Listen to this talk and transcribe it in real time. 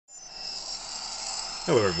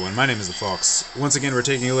Hello everyone, my name is the Phawx. Once again, we're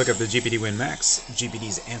taking a look at the GPD Win Max,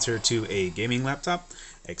 GPD's answer to a gaming laptop,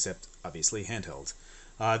 except obviously handheld.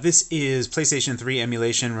 This is PlayStation 3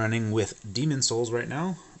 emulation running with Demon Souls right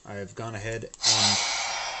now. I've gone ahead and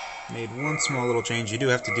made one small little change. You do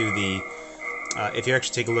have to do the, if you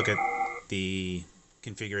actually take a look at the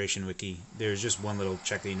configuration wiki, there's just one little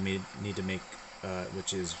check that you need to make,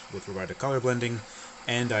 which is with regard to color blending,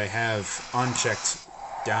 and I have unchecked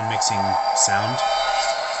down mixing sound.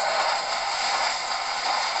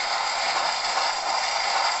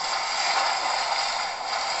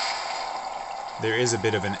 There is a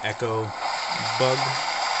bit of an echo bug,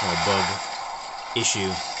 or bug issue.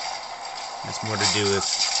 It's more to do with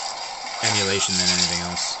emulation than anything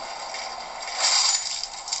else.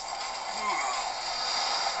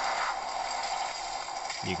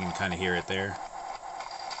 You can kind of hear it there.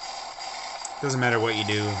 Doesn't matter what you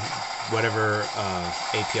do, whatever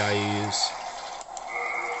API you use.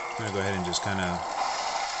 I'm going to go ahead and just kind of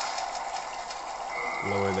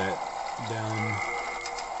lower that down.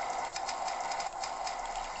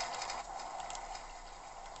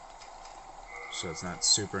 So it's not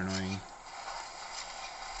super annoying.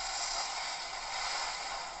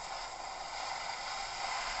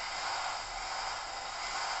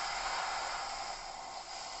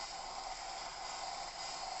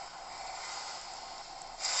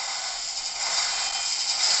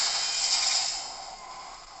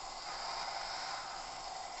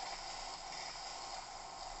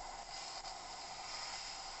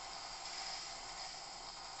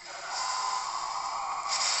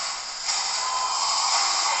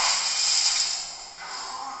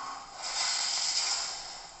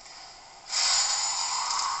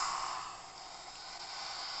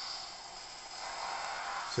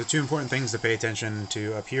 So two important things to pay attention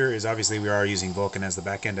to up here is obviously we are using Vulkan as the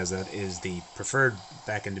backend, as that is the preferred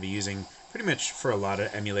backend to be using pretty much for a lot of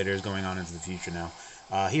emulators going on into the future now.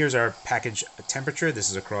 Here's our package temperature. This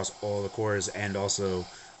is across all the cores and also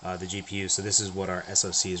the GPU. So this is what our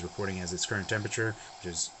SoC is reporting as its current temperature,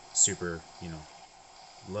 which is super,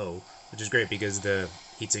 low, which is great because the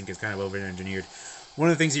heatsink is kind of over-engineered. One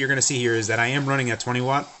of the things that you're going to see here is that I am running at 20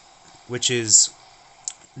 watt, which is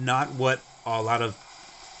not what a lot of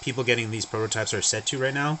people getting these prototypes are set to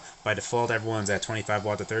right now. By default, everyone's at 25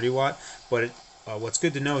 watt to 30 watt, but what's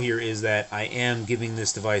good to know here is that I am giving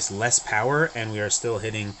this device less power and we are still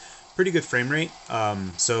hitting pretty good frame rate.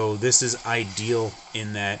 So this is ideal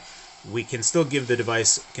in that we can still give the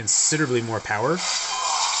device considerably more power,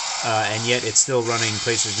 and yet it's still running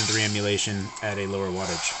PlayStation 3 emulation at a lower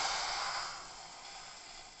wattage.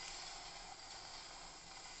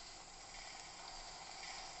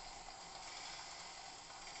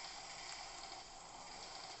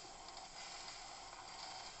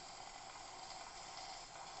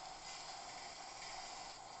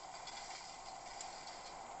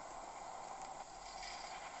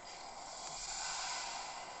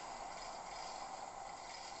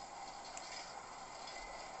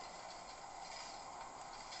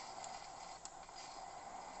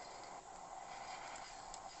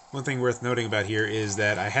 One thing worth noting about here is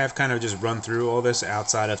that I have kind of just run through all this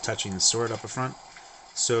outside of touching the sword up front,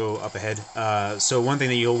 so up ahead. So one thing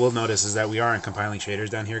that you will notice is that we aren't compiling shaders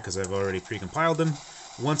down here because I've already pre-compiled them.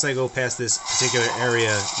 Once I go past this particular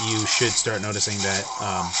area, you should start noticing that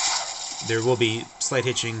there will be slight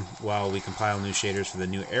hitching while we compile new shaders for the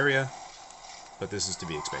new area, but this is to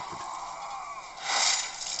be expected.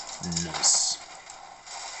 Nice.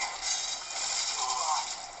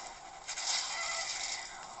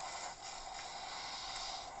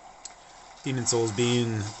 Demon Souls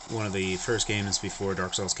being one of the first games before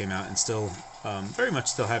Dark Souls came out, and still very much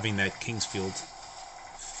still having that Kingsfield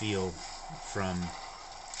feel from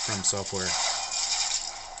Software.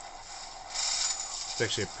 It's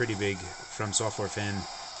actually a pretty big From Software fan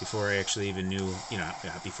before I actually even knew,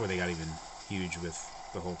 before they got even huge with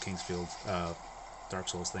the whole Kingsfield Dark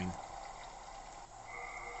Souls thing.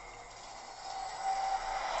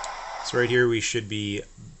 So right here we should be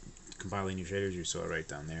compiling new shaders. You saw it right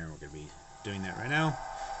down there. We're going to be doing that right now.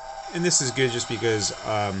 And this is good just because,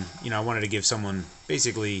 I wanted to give someone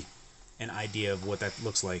basically an idea of what that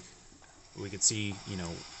looks like. We could see,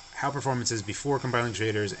 how performance is before compiling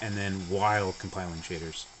shaders and then while compiling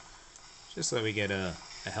shaders. Just so that we get a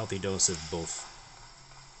healthy dose of both.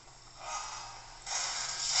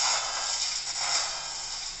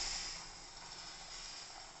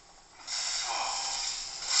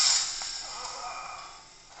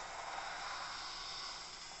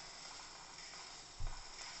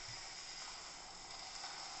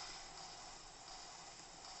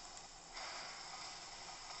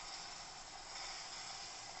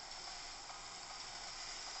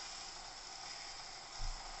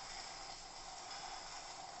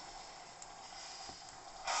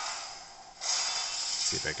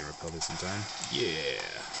 see if I can repel this in time. Yeah.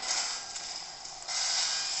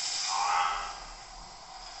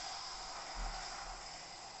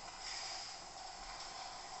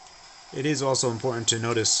 It is also important to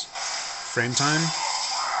notice frame time.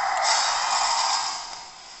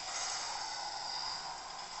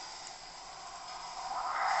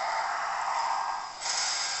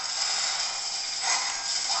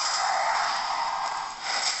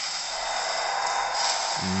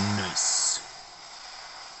 Nice.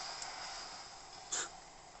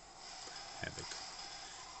 Havoc.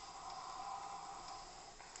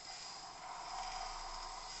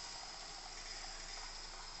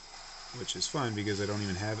 Which is fine because I don't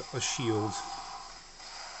even have a shield.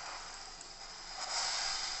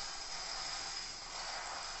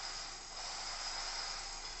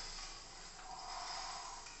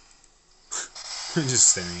 We're just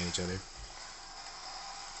staring at each other.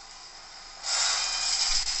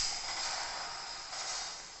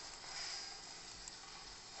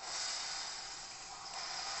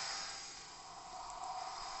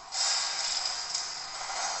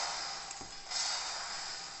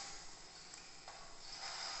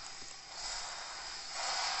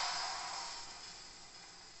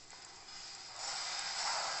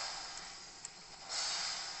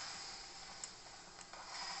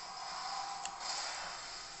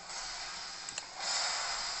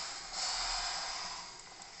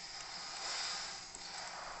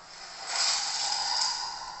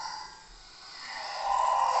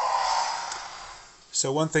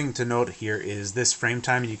 So one thing to note here is this frame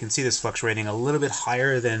time, and you can see this fluctuating a little bit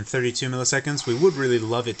higher than 32 milliseconds. We would really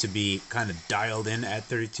love it to be kind of dialed in at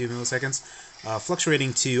 32 milliseconds.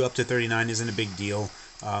 Fluctuating to up to 39 isn't a big deal,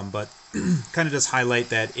 but kind of does highlight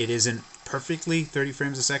that it isn't perfectly 30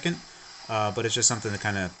 frames a second, but it's just something to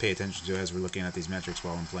kind of pay attention to as we're looking at these metrics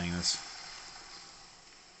while I'm playing this.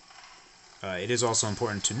 It is also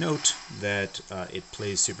important to note that it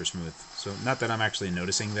plays super smooth. So not that I'm actually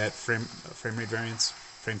noticing that frame rate variance,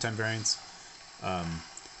 frame time variance.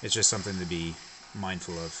 It's just something to be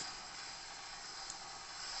mindful of.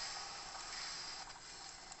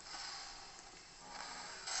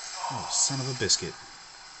 Oh, son of a biscuit.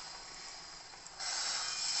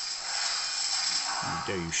 How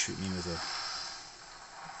dare you shoot me with a...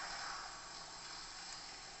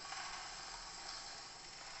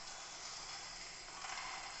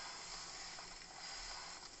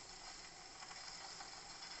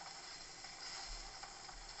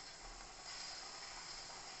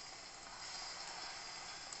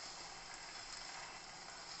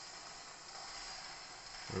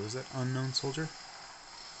 Where was that unknown soldier?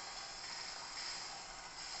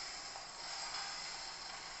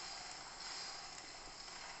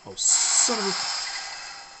 Oh, son of a...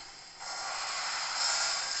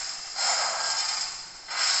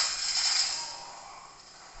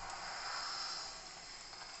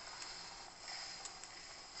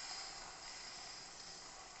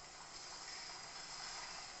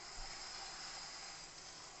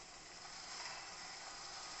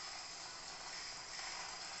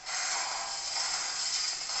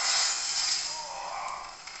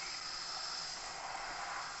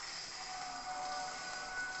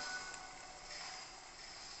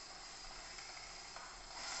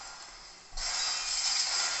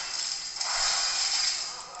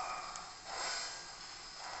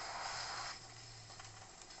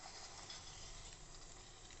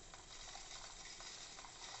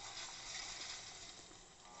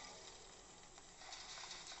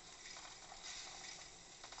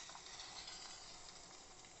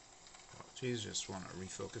 Jeez, just want to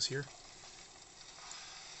refocus here.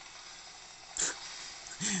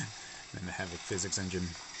 And the Havoc physics engine.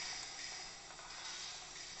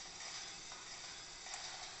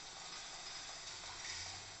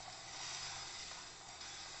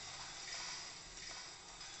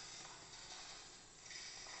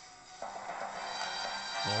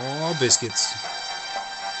 Oh, biscuits.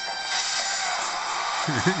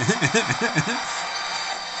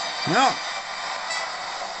 No.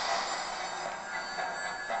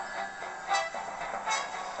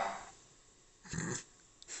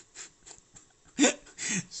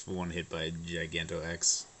 Just one hit by Giganto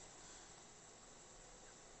X.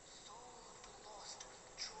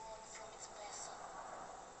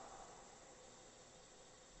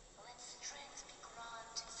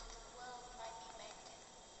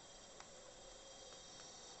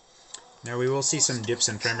 Now we will see some dips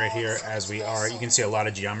in frame rate here as we are. You can see a lot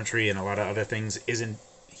of geometry and a lot of other things isn't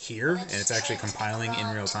here, and it's actually compiling in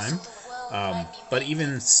real time. But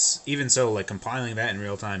even so, like compiling that in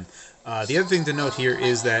real time. The other thing to note here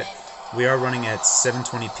is that we are running at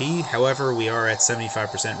 720p. However, we are at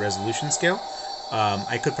 75% resolution scale.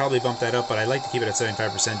 I could probably bump that up, but I like to keep it at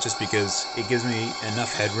 75% just because it gives me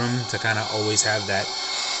enough headroom to kind of always have that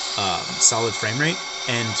solid frame rate.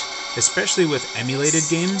 And especially with emulated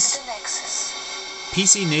games,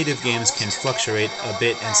 PC native games can fluctuate a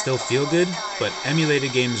bit and still feel good, but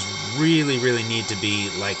emulated games really, really need to be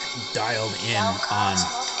like dialed in on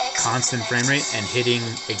constant frame rate and hitting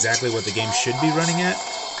exactly what the game should be running at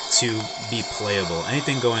to be playable.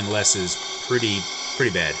 Anything going less is pretty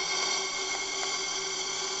bad.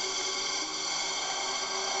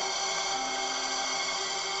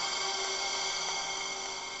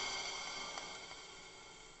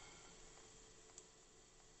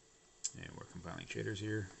 And we're compiling shaders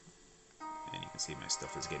here, and you can see my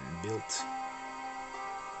stuff is getting built.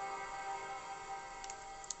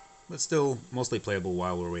 But still mostly playable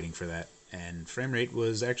while we're waiting for that, and frame rate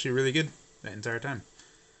was actually really good that entire time.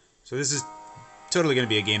 So this is totally going to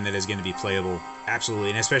be a game that is going to be playable, absolutely,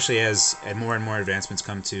 and especially as more and more advancements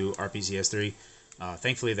come to RPCS3.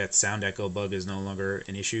 Thankfully that sound echo bug is no longer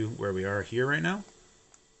an issue where we are here right now,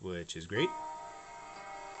 which is great.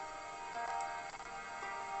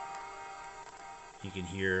 You can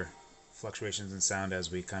hear fluctuations in sound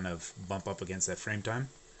as we kind of bump up against that frame time.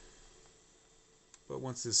 But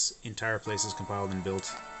once this entire place is compiled and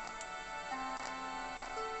built,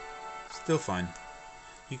 still fine.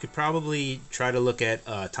 You could probably try to look at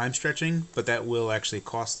time stretching, but that will actually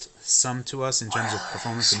cost some to us in terms of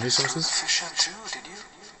performance and resources. Too, did you?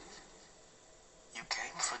 You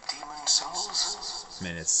came for demon souls?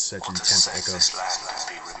 Man, it's such intense echo. This land can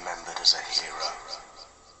be remembered as a hero.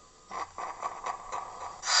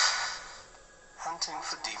 Hunting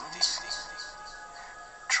for demons?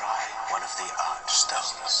 Try one of the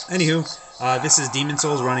Archstones. Anywho, this is Demon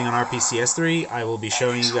Souls running on RPCS3. I will be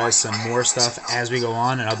showing you guys some more stuff as we go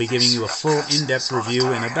on, and I'll be giving you a full in-depth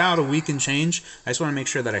review in about a week and change. I just want to make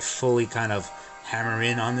sure that I fully kind of hammer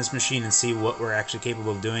in on this machine and see what we're actually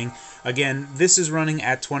capable of doing. Again, this is running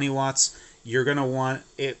at 20 watts. You're going to want,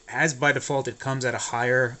 it as by default, it comes at a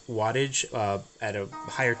higher wattage, at a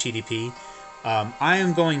higher TDP. I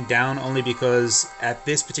am going down only because at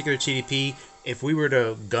this particular TDP, if we were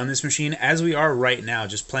to gun this machine, as we are right now,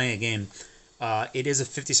 just playing a game, it is a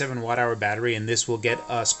 57 watt-hour battery, and this will get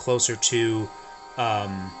us closer to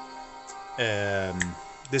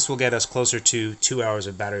 2 hours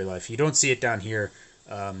of battery life. You don't see it down here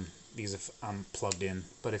because if I'm plugged in,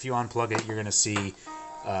 but if you unplug it, you're going to see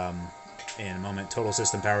in a moment total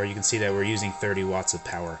system power. You can see that we're using 30 watts of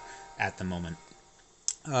power at the moment.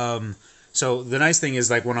 So the nice thing is,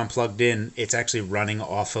 like, when I'm plugged in, it's actually running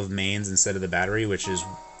off of mains instead of the battery, which is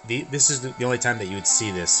this is the only time that you would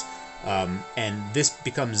see this. And this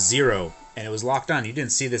becomes 0, and it was locked on. You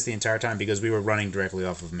didn't see this the entire time because we were running directly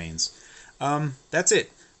off of mains. That's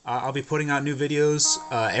it. I'll be putting out new videos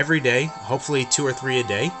every day, hopefully 2 or 3 a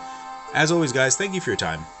day. As always, guys, thank you for your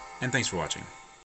time, and thanks for watching.